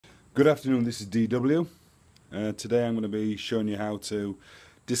Good afternoon, this is DW. Today I'm going to be showing you how to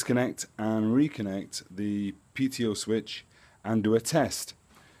disconnect and reconnect the PTO switch and do a test.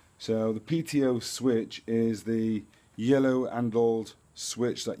 So the PTO switch is the yellow handled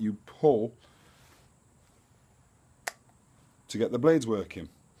switch that you pull to get the blades working.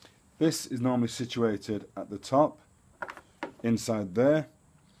 This is normally situated at the top, inside there,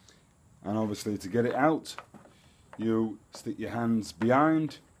 and obviously to get it out you stick your hands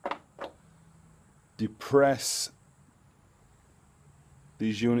behind, depress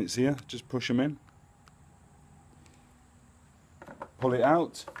these units here, just push them in, pull it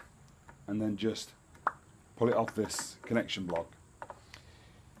out, and then just pull it off this connection block.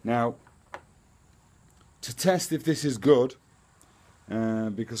 Now, to test if this is good,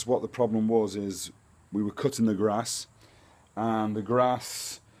 because what the problem was is we were cutting the grass, and the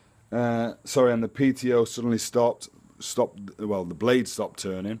PTO suddenly stopped. Well, the blade stopped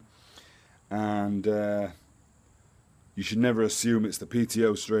turning. And you should never assume it's the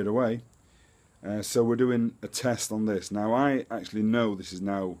PTO straight away. So we're doing a test on this. Now I actually know this is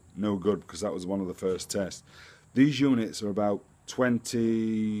now no good because that was one of the first tests. These units are about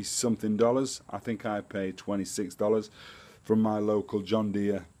 $20 something. I think I paid $26 from my local John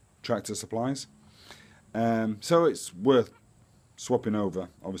Deere tractor supplies. So it's worth swapping over,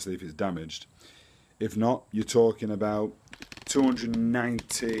 obviously, if it's damaged. If not, you're talking about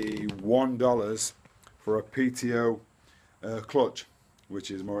 $291 for a PTO clutch, which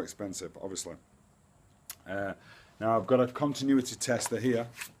is more expensive, obviously. Now I've got a continuity tester here.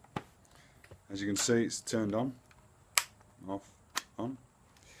 As you can see, it's turned on, off, on.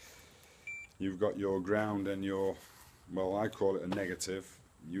 You've got your ground and your, well, I call it a negative.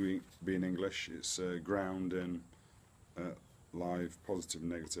 You being English, it's ground and live, positive,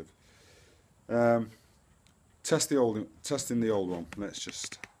 negative. Testing the old one. Let's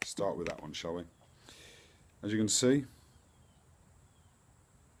just start with that one, shall we? As you can see,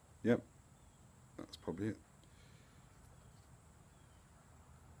 yep, that's probably it.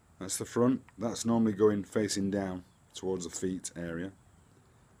 That's the front. That's normally going facing down towards the feet area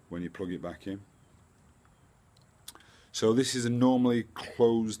when you plug it back in. So this is a normally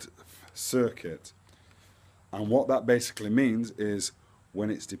closed circuit, and what that basically means is when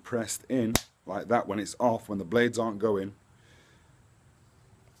it's depressed in like that, when it's off, when the blades aren't going,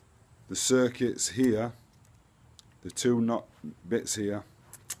 the circuits here, the two nut bits here,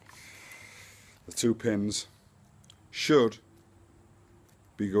 the two pins should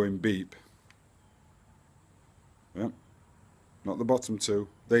be going beep. Yeah, not the bottom two,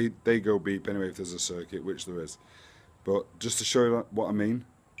 they go beep anyway if there's a circuit, which there is. But just to show you what I mean,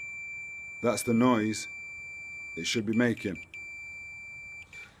 that's the noise it should be making.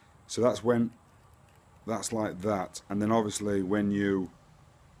 So that's when that's like that, and then obviously when you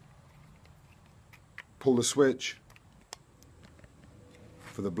pull the switch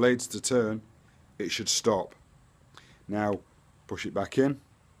for the blades to turn, it should stop. Now push it back in,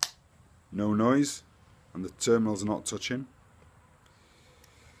 no noise, and the terminals are not touching.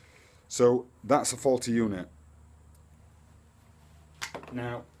 So that's a faulty unit.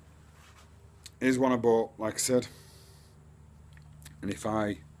 Now here's one I bought, like I said, and if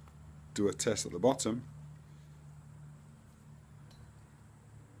I do a test at the bottom,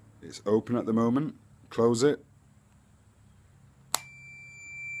 it's open at the moment. Close it,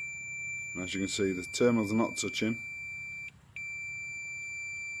 and as you can see, the terminals are not touching,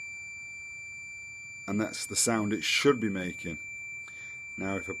 and that's the sound it should be making.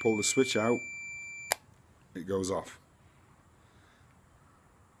 Now if I pull the switch out, it goes off.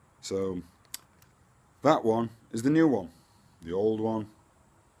 So that one is the new one. The old one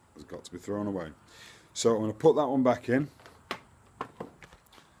has got to be thrown away. So I'm going to put that one back in,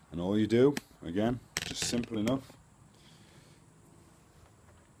 and all you do, again, just simple enough,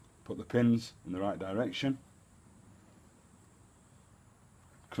 put the pins in the right direction.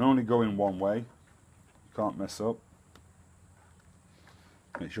 Can only go in one way, you can't mess up.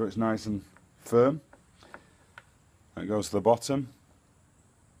 Make sure it's nice and firm. And it goes to the bottom,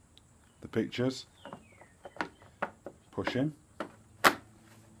 the pictures, push in,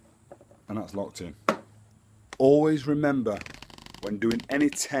 and that's locked in. Always remember, when doing any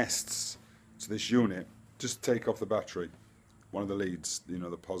tests to this unit, just take off the battery, one of the leads, you know,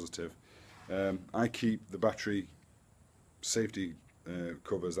 the positive. I keep the battery safety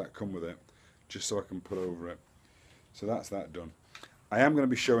covers that come with it, just so I can put over it. So that's that done. I am going to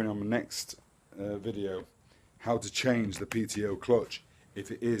be showing on the next video how to change the PTO clutch,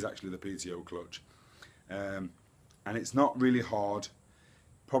 if it is actually the PTO clutch. And it's not really hard,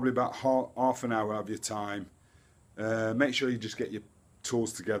 probably about half an hour of your time. Make sure you just get your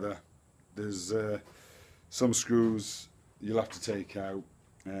tools together. There's some screws you'll have to take out,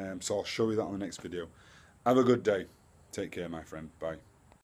 so I'll show you that on the next video. Have a good day. Take care, my friend. Bye.